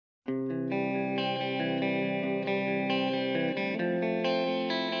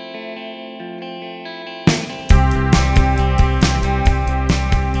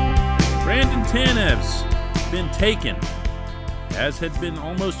Tanev's been taken, as had been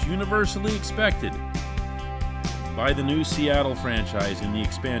almost universally expected, by the new Seattle franchise in the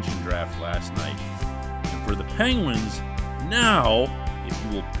expansion draft last night. And for the Penguins, now, if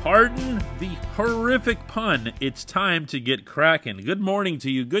you will pardon the horrific pun, it's time to get cracking. Good morning to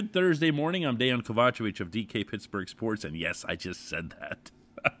you. Good Thursday morning. I'm Dejan Kovacevic of DK Pittsburgh Sports, and yes, I just said that.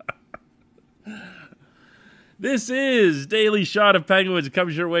 This is Daily Shot of Penguins. It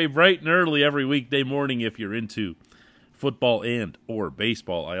comes your way bright and early every weekday morning if you're into football and or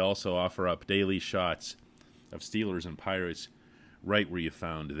baseball. I also offer up daily shots of Steelers and Pirates right where you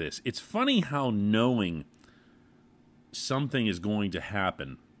found this. It's funny how knowing something is going to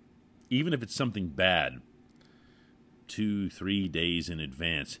happen, even if it's something bad, 2-3 days in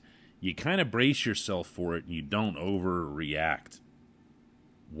advance, you kind of brace yourself for it and you don't overreact.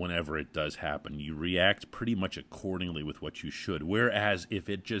 Whenever it does happen, you react pretty much accordingly with what you should. Whereas if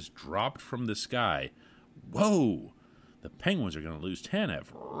it just dropped from the sky, whoa, the Penguins are going to lose Tanev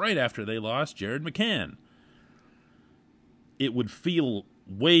right after they lost Jared McCann, it would feel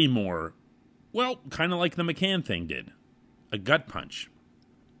way more, well, kind of like the McCann thing did, a gut punch.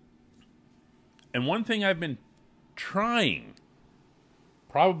 And one thing I've been trying,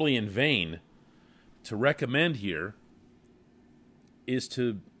 probably in vain, to recommend here is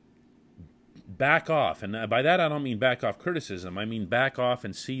to back off. And by that I don't mean back off criticism. I mean back off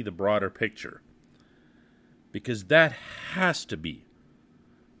and see the broader picture. Because that has to be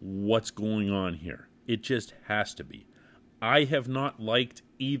what's going on here. It just has to be. I have not liked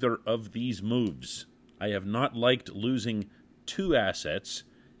either of these moves. I have not liked losing 2 assets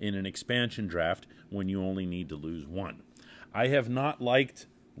in an expansion draft when you only need to lose 1. I have not liked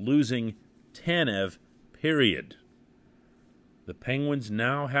losing Tanev, period. The Penguins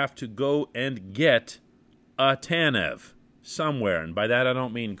now have to go and get a Tanev somewhere. And by that I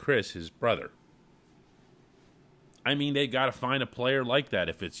don't mean Chris, his brother. I mean they got to find a player like that.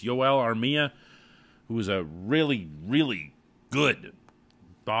 If it's Yoel Armia, who is a really, really good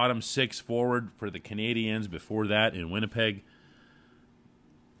bottom 6 forward for the Canadiens before that in Winnipeg,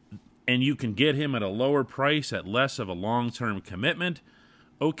 and you can get him at a lower price at less of a long-term commitment,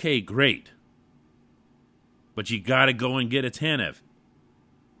 okay, great. But you got to go and get a Tanev.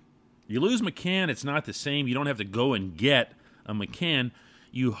 You lose McCann, it's not the same. You don't have to go and get a McCann.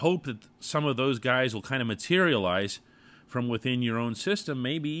 You hope that some of those guys will kind of materialize from within your own system,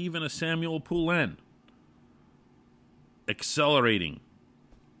 maybe even a Samuel Poulin, accelerating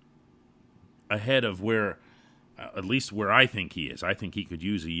ahead of where, at least where I think he is. I think he could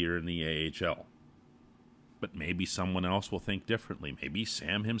use a year in the AHL. But maybe someone else will think differently. Maybe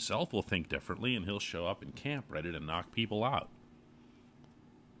Sam himself will think differently, and he'll show up in camp ready to knock people out.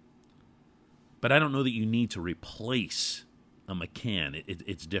 But I don't know that you need to replace a McCann.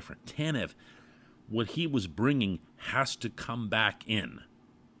 It's different. Tanev, what he was bringing has to come back in.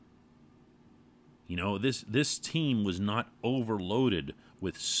 You know, this team was not overloaded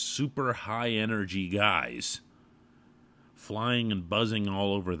with super high-energy guys flying and buzzing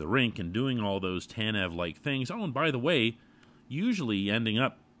all over the rink and doing all those Tanev-like things. Oh, and by the way, usually ending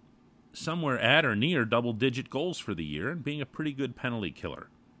up somewhere at or near double-digit goals for the year and being a pretty good penalty killer.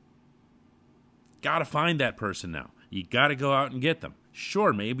 Got to find that person now. You got to go out and get them.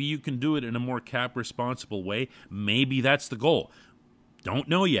 Sure, maybe you can do it in a more cap-responsible way. Maybe that's the goal. Don't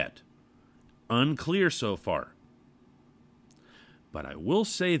know yet. Unclear so far. But I will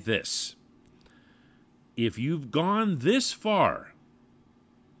say this. If you've gone this far,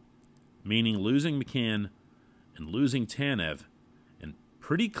 meaning losing McCann and losing Tanev, and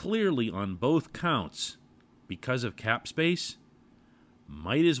pretty clearly on both counts because of cap space,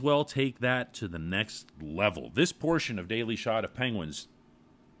 might as well take that to the next level. This portion of Daily Shot of Penguins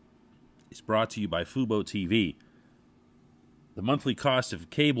is brought to you by Fubo TV. The monthly cost of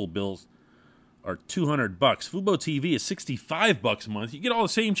cable bills are $200. Fubo TV is $65 a month. You get all the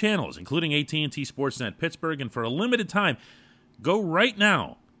same channels, including AT&T Sportsnet Pittsburgh. And for a limited time, go right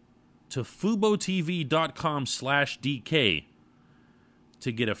now to FuboTV.com/DK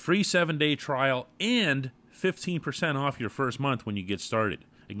to get a free 7-day trial and 15% off your first month when you get started.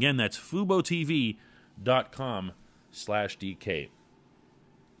 Again, that's FuboTV.com/DK.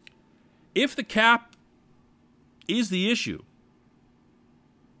 If the cap is the issue,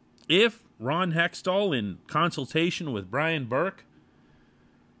 if Ron Hextall, in consultation with Brian Burke,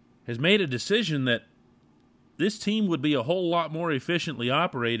 has made a decision that this team would be a whole lot more efficiently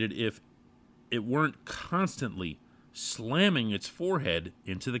operated if it weren't constantly slamming its forehead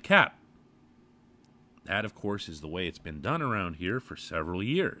into the cap. That, of course, is the way it's been done around here for several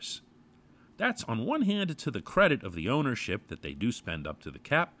years. That's, on one hand, to the credit of the ownership that they do spend up to the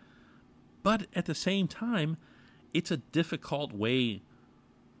cap, But at the same time, it's a difficult way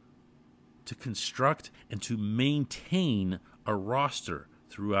to construct and to maintain a roster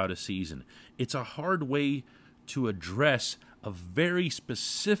throughout a season. It's a hard way to address a very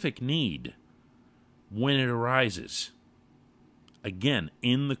specific need when it arises. Again,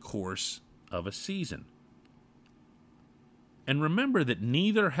 in the course of a season. And remember that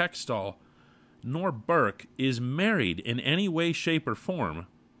neither Hextall nor Burke is married in any way, shape, or form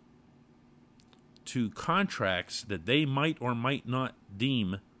to contracts that they might or might not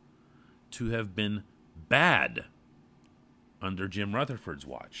deem to have been bad under Jim Rutherford's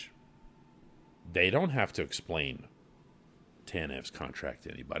watch. They don't have to explain Tanev's contract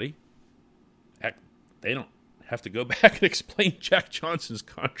to anybody. Heck, they don't have to go back and explain Jack Johnson's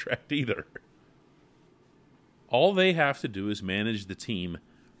contract either. All they have to do is manage the team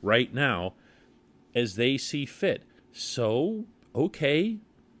right now as they see fit. So, okay,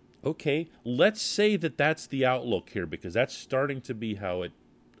 let's say that that's the outlook here, because that's starting to be how it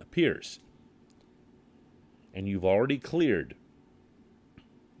appears. And you've already cleared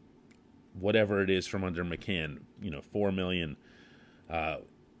whatever it is from under McCann, $4 million.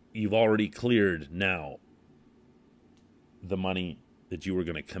 You've already cleared now the money that you were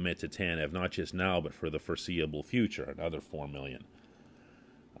going to commit to Tanev, not just now, but for the foreseeable future, another $4 million.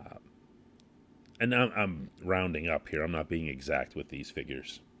 And I'm rounding up here. I'm not being exact with these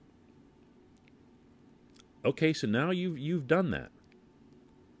figures. Okay, so now you've done that.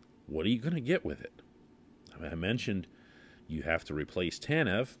 What are you going to get with it? I mentioned you have to replace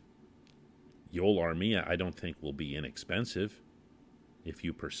Tanev. Yoel Armia, I don't think, will be inexpensive if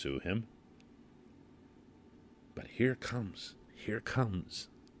you pursue him. But here comes.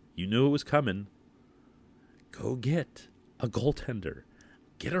 You knew it was coming. Go get a goaltender.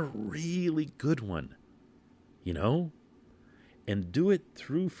 Get a really good one, and do it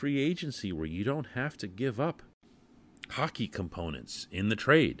through free agency where you don't have to give up hockey components in the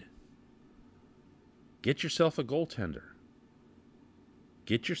trade. Get yourself a goaltender.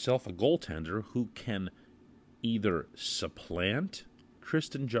 Get yourself a goaltender who can either supplant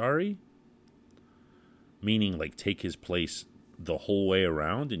Tristan Jarry, meaning like take his place the whole way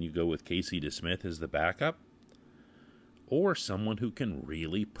around and you go with Casey DeSmith as the backup, or someone who can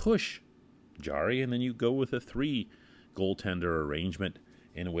really push Jarry, and then you go with a 3 goaltender arrangement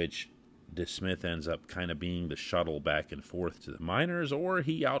in which DeSmith ends up kind of being the shuttle back and forth to the minors, or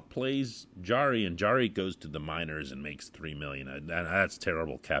he outplays Jarry and Jarry goes to the minors and makes $3 million. That's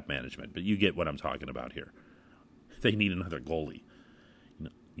terrible cap management, but you get what I'm talking about here. They need another goalie.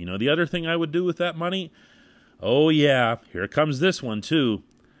 The other thing I would do with that money? Oh yeah, here comes this one too.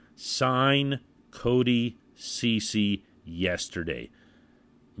 Sign Cody Ceci yesterday.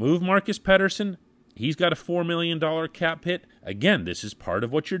 Move Marcus Pettersson. He's got a $4 million cap hit. Again, this is part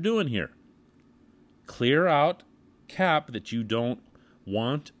of what you're doing here. Clear out cap that you don't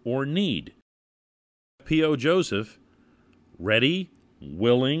want or need. P.O. Joseph, ready,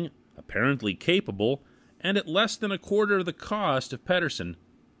 willing, apparently capable, and at less than a quarter of the cost of Pettersson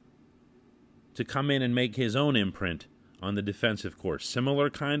to come in and make his own imprint on the defensive course. Similar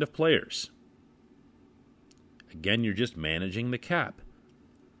kind of players. Again, you're just managing the cap.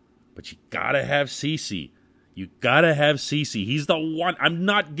 But you gotta have Ceci. He's the one. I'm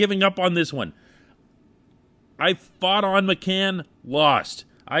not giving up on this one. I fought on McCann, lost.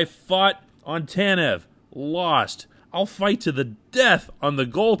 I fought on Tanev, lost. I'll fight to the death on the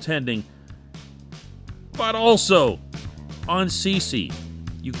goaltending, but also on Ceci.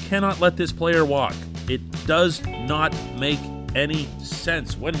 You cannot let this player walk. It does not make any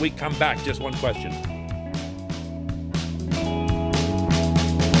sense. When we come back, just one question.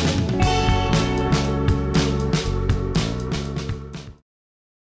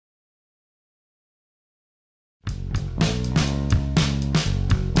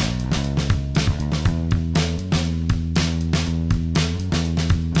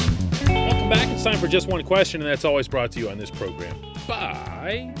 Time for just one question, and that's always brought to you on this program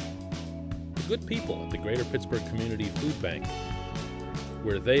by the good people at the Greater Pittsburgh Community Food Bank,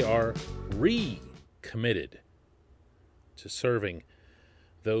 where they are recommitted to serving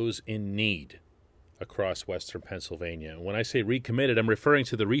those in need across Western Pennsylvania. And when I say recommitted, I'm referring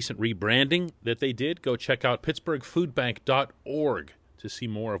to the recent rebranding that they did. Go check out pittsburghfoodbank.org to see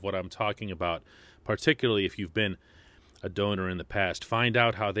more of what I'm talking about, particularly if you've been a donor in the past. Find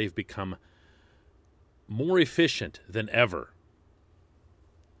out how they've become more efficient than ever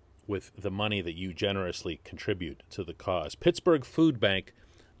with the money that you generously contribute to the cause.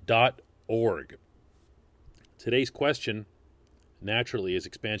 pittsburghfoodbank.org. Today's question, naturally, is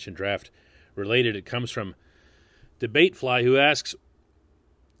expansion draft related. It comes from Debatefly, who asks,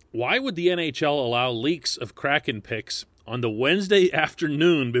 Why would the NHL allow leaks of Kraken picks on the Wednesday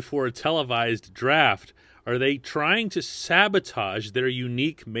afternoon before a televised draft? Are they trying to sabotage their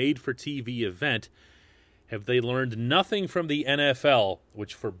unique made-for-TV event? Have they learned nothing from the NFL,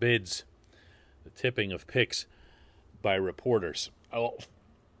 which forbids the tipping of picks by reporters?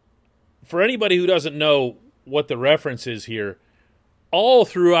 For anybody who doesn't know what the reference is here, all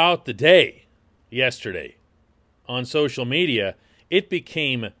throughout the day yesterday on social media, it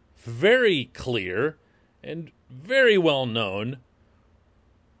became very clear and very well known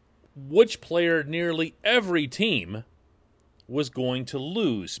which player nearly every team was going to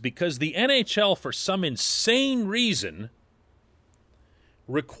lose, because the NHL, for some insane reason,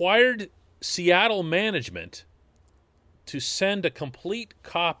 required Seattle management to send a complete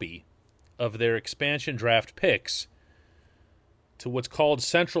copy of their expansion draft picks to what's called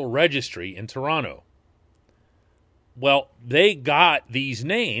Central Registry in Toronto. Well, they got these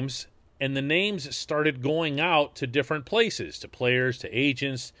names, and the names started going out to different places, to players, to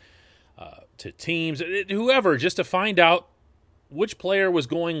agents, to teams, whoever, just to find out which player was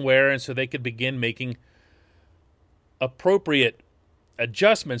going where, and so they could begin making appropriate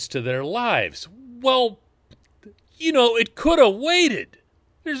adjustments to their lives. Well, it could have waited.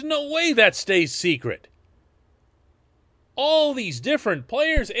 There's no way that stays secret. All these different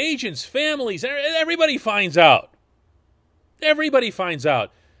players, agents, families, everybody finds out. Everybody finds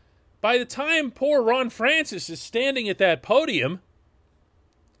out. By the time poor Ron Francis is standing at that podium,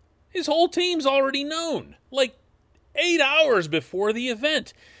 his whole team's already known, like 8 hours before the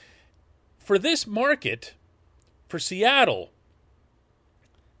event. For this market, for Seattle,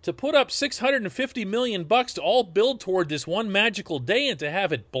 to put up $650 million to all build toward this one magical day and to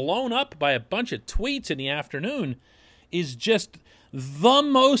have it blown up by a bunch of tweets in the afternoon is just the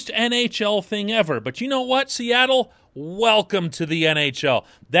most NHL thing ever. But you know what, Seattle? Welcome to the NHL.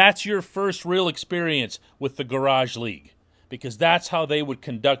 That's your first real experience with the Garage League, because that's how they would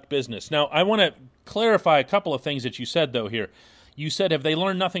conduct business. Now, I want to clarify a couple of things that you said, though, here. You said, have they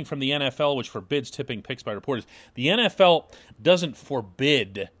learned nothing from the NFL, which forbids tipping picks by reporters? The NFL doesn't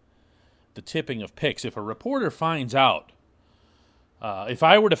forbid the tipping of picks. If a reporter finds out, if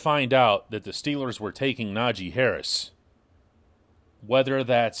I were to find out that the Steelers were taking Najee Harris, whether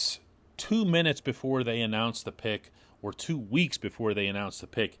that's 2 minutes before they announce the pick or 2 weeks before they announce the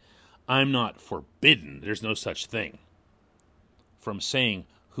pick, I'm not forbidden, there's no such thing, from saying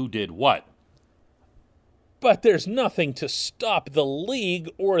who did what. But there's nothing to stop the league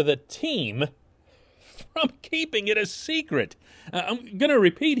or the team from keeping it a secret. I'm going to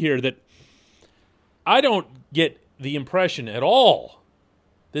repeat here that I don't get the impression at all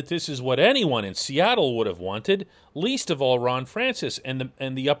that this is what anyone in Seattle would have wanted, least of all Ron Francis and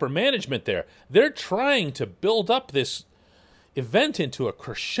the upper management there. They're trying to build up this event into a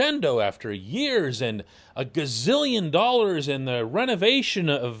crescendo after years and a gazillion dollars and the renovation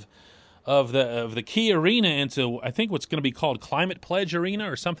of the Key Arena into, I think, what's going to be called Climate Pledge Arena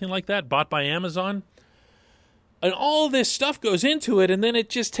or something like that, bought by Amazon. And all this stuff goes into it, and then it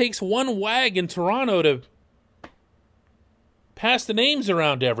just takes one wag in Toronto to pass the names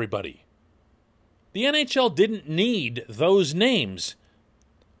around to everybody. The NHL didn't need those names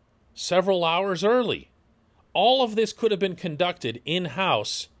several hours early. All of this could have been conducted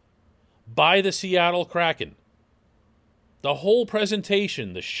in-house by the Seattle Kraken. The whole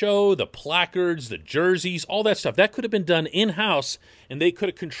presentation, the show, the placards, the jerseys, all that stuff, that could have been done in-house, and they could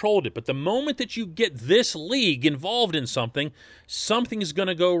have controlled it. But the moment that you get this league involved in something, something's going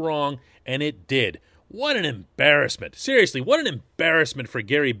to go wrong, and it did. What an embarrassment. Seriously, what an embarrassment for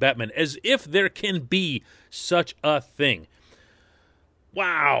Gary Bettman, as if there can be such a thing.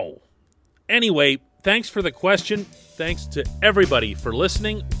 Wow. Anyway, thanks for the question. Thanks to everybody for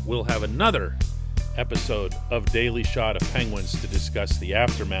listening. We'll have another episode of Daily Shot of Penguins to discuss the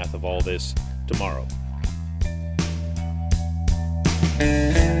aftermath of all this tomorrow.